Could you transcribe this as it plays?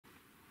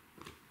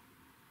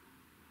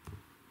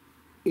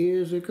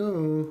Years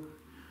ago,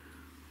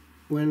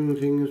 when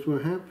things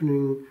were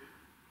happening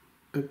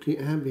at the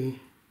Abbey,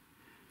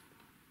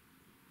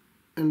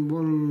 and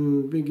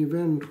one big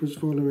event was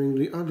following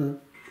the other,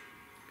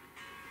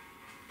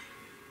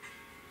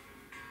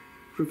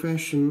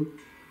 profession,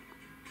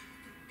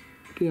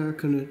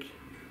 diaconate,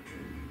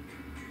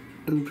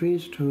 and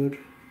priesthood.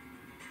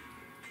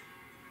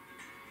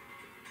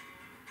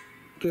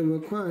 There were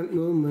quiet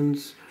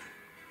moments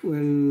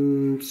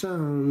when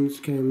sounds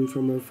came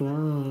from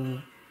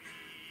afar.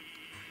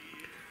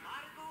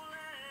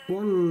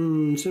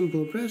 One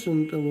simple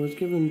present that was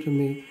given to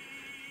me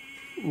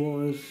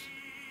was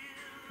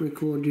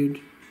recorded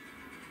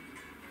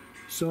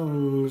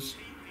songs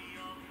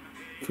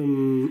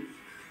from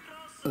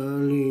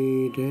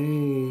early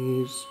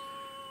days,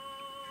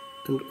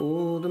 and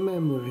all the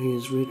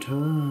memories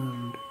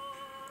returned.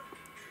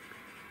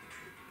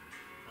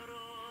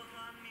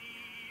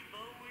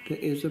 There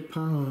is a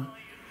power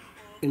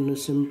in a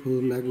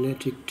simple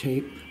magnetic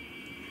tape,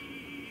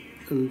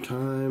 and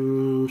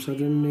time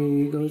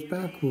suddenly goes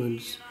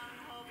backwards,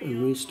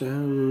 and we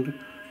stand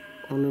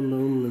on a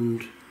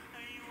moment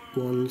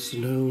once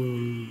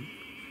known.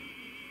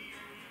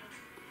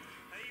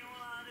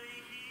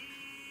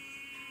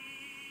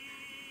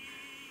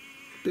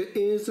 There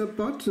is a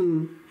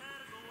button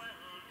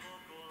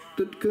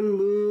that can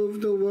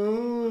move the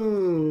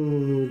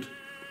world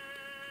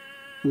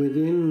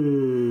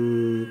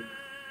within,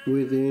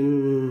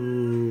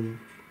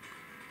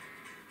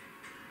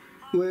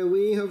 where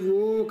we have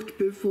walked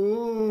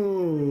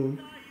before,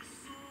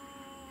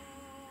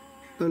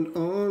 and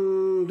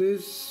on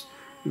this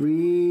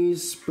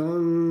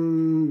respun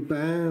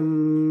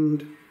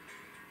band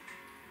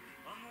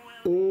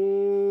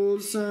all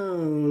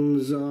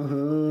sounds are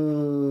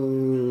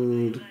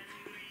hurled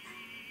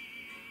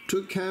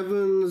to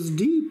caverns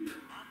deep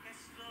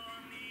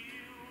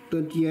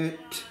that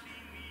yet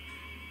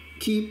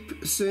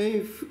keep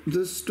safe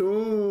the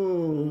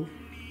store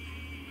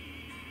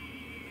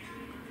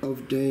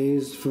of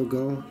days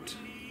forgot.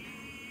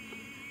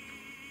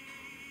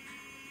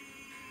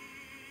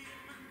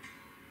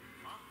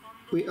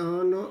 We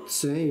are not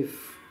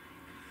safe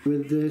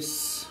with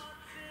this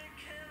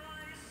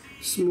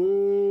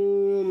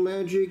small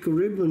magic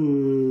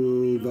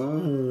ribbon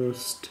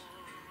vast,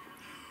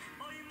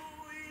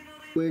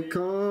 where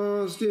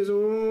cast is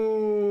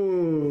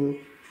all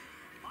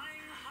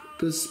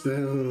the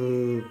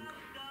spell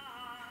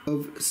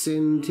of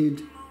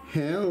scented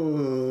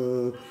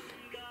hell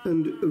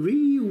and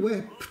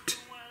re-wept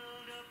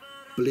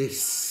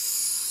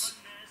bliss.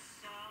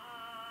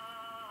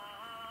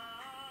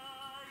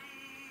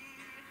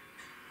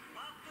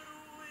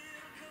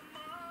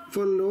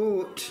 For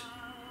naught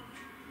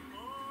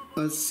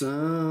a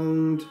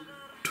sound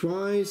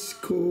twice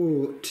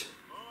caught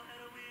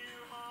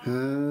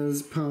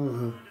has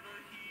power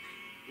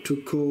to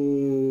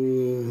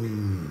call.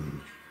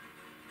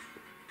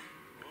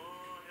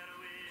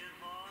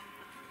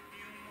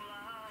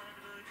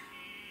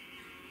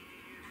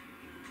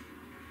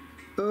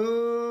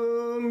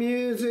 Oh,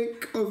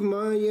 music of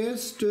my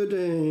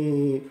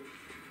yesterday,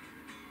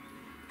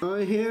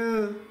 I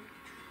hear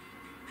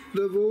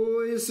the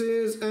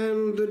voices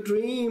and the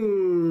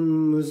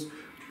dreams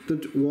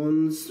that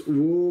once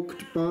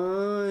walked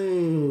by.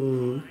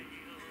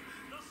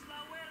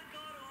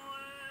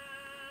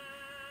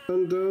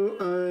 And though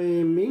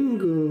I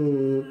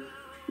mingle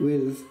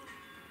with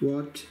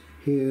what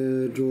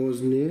here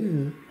draws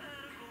near,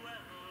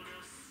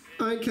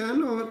 I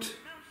cannot,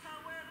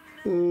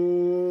 oh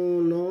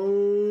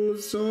long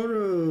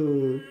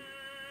sorrow,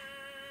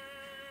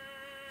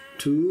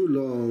 too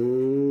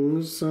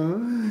long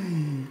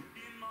sigh.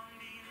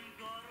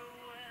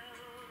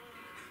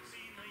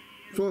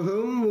 For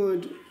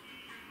homeward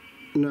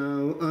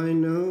now I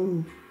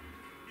know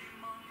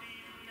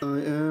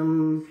I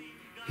am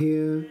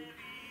here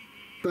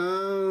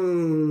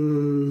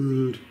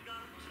bound,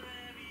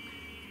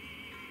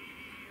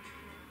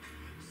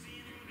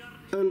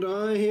 and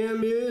I hear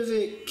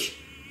music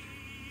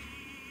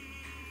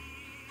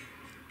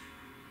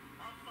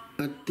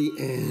at the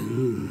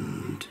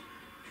end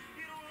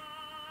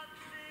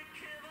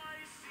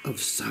of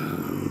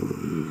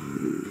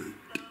sound.